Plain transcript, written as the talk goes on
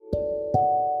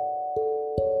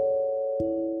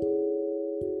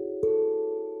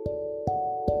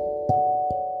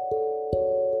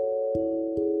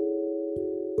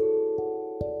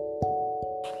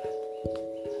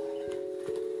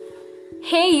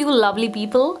you lovely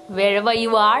people, wherever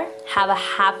you are, have a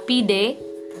happy day.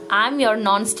 I'm your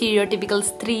non-stereotypical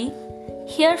Stree,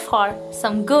 here for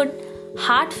some good,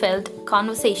 heartfelt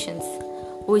conversations,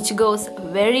 which goes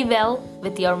very well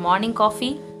with your morning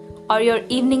coffee or your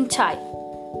evening chai.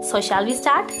 So shall we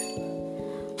start?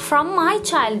 From my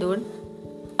childhood,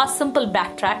 a simple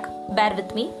backtrack, bear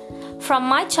with me. From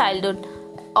my childhood,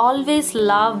 I always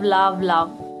love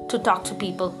to talk to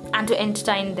people and to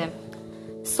entertain them.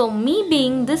 So me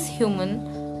being this human,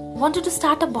 wanted to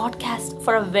start a podcast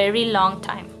for a very long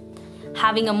time,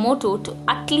 having a motto to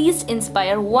at least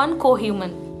inspire one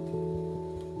co-human.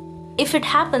 If it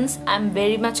happens, I'm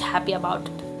very much happy about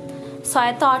it. So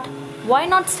I thought, why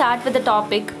not start with a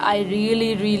topic I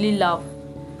really love,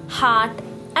 heart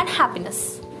and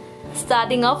happiness.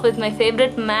 Starting off with my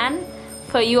favorite man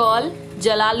for you all,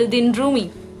 Jalaluddin Rumi,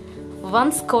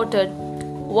 once quoted,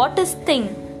 "What is thing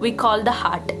we call the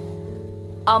heart?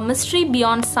 A mystery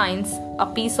beyond science, a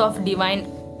piece of divine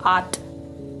art."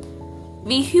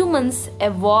 We humans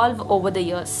evolve over the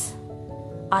years.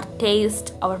 Our taste,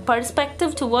 our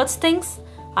perspective towards things,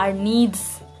 our needs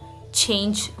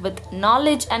change with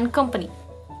knowledge and company.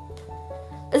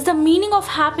 Is the meaning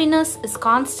of happiness is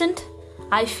constant?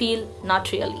 I feel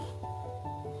not really.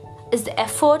 Is the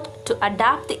effort to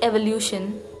adapt the evolution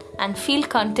and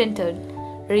feel contented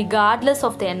regardless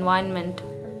of the environment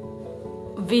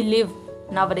we live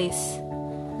nowadays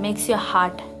makes your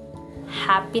heart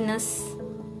happiness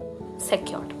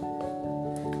secured.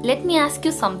 Let me ask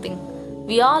you something.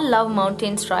 We all love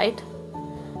mountains, right?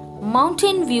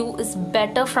 Mountain view is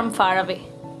better from far away.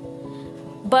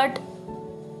 But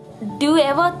do you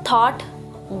ever thought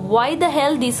why the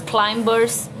hell these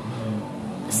climbers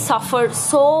suffer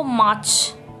so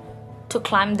much to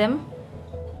climb them?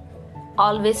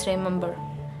 Always remember,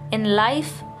 in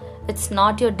life, it's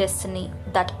not your destiny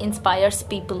that inspires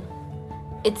people.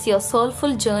 It's your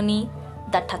soulful journey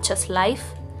that touches life,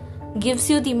 gives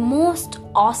you the most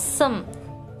awesome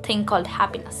thing called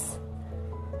happiness.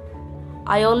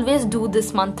 I always do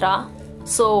this mantra,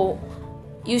 so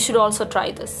you should also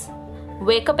try this.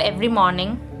 Wake up every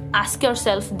morning, ask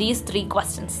yourself these 3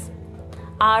 questions.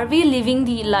 Are we living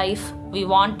the life we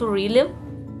want to relive?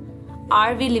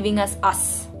 Are we living as us?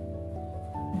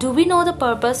 Do we know the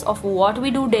purpose of what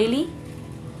we do daily?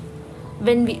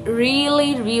 When we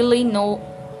really know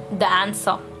the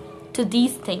answer to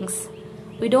these things,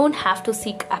 we don't have to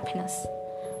seek happiness.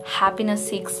 Happiness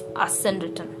seeks us in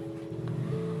return.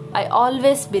 I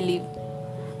always believe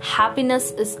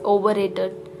happiness is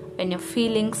overrated when your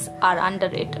feelings are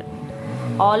underrated.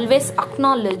 Always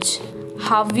acknowledge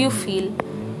how you feel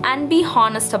and be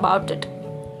honest about it.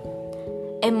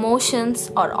 Emotions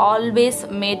are always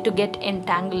made to get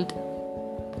entangled,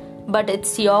 but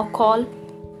it's your call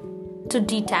to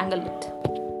detangle it.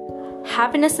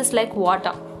 Happiness is like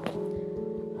water.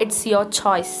 It's your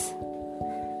choice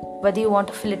whether you want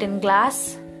to fill it in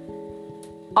glass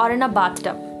or in a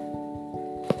bathtub.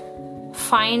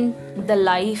 Find the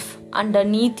life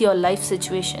underneath your life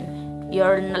situation.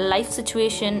 Your life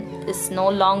situation is no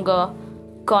longer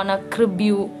gonna crib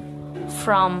you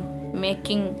from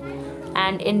making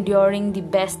and enduring the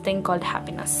best thing called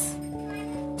happiness.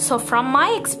 So from my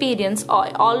experience, I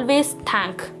always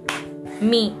thank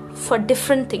me for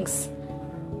different things,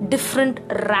 different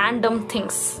random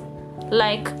things.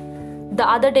 Like the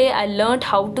other day I learned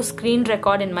how to screen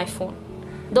record in my phone.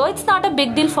 Though it's not a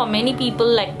big deal for many people,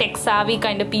 like tech savvy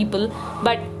kind of people,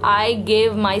 but I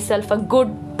gave myself a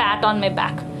good pat on my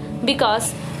back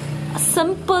because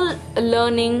simple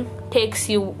learning takes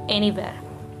you anywhere.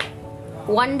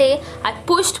 One day I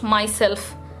pushed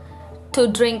myself to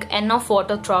drink enough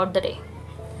water throughout the day.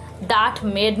 That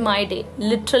made my day,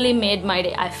 literally made my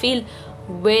day. I feel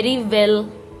very well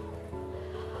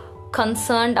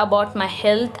concerned about my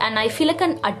health and I feel like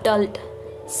an adult.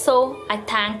 So I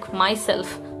thank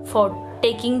myself for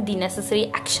taking the necessary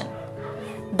action.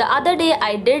 The other day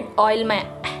I did oil my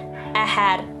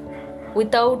hair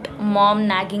without mom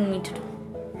nagging me to do.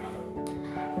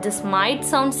 This might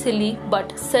sound silly,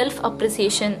 but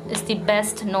self-appreciation is the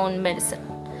best known medicine.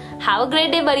 Have a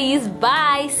great day, buddies.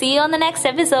 Bye. See you on the next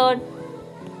episode.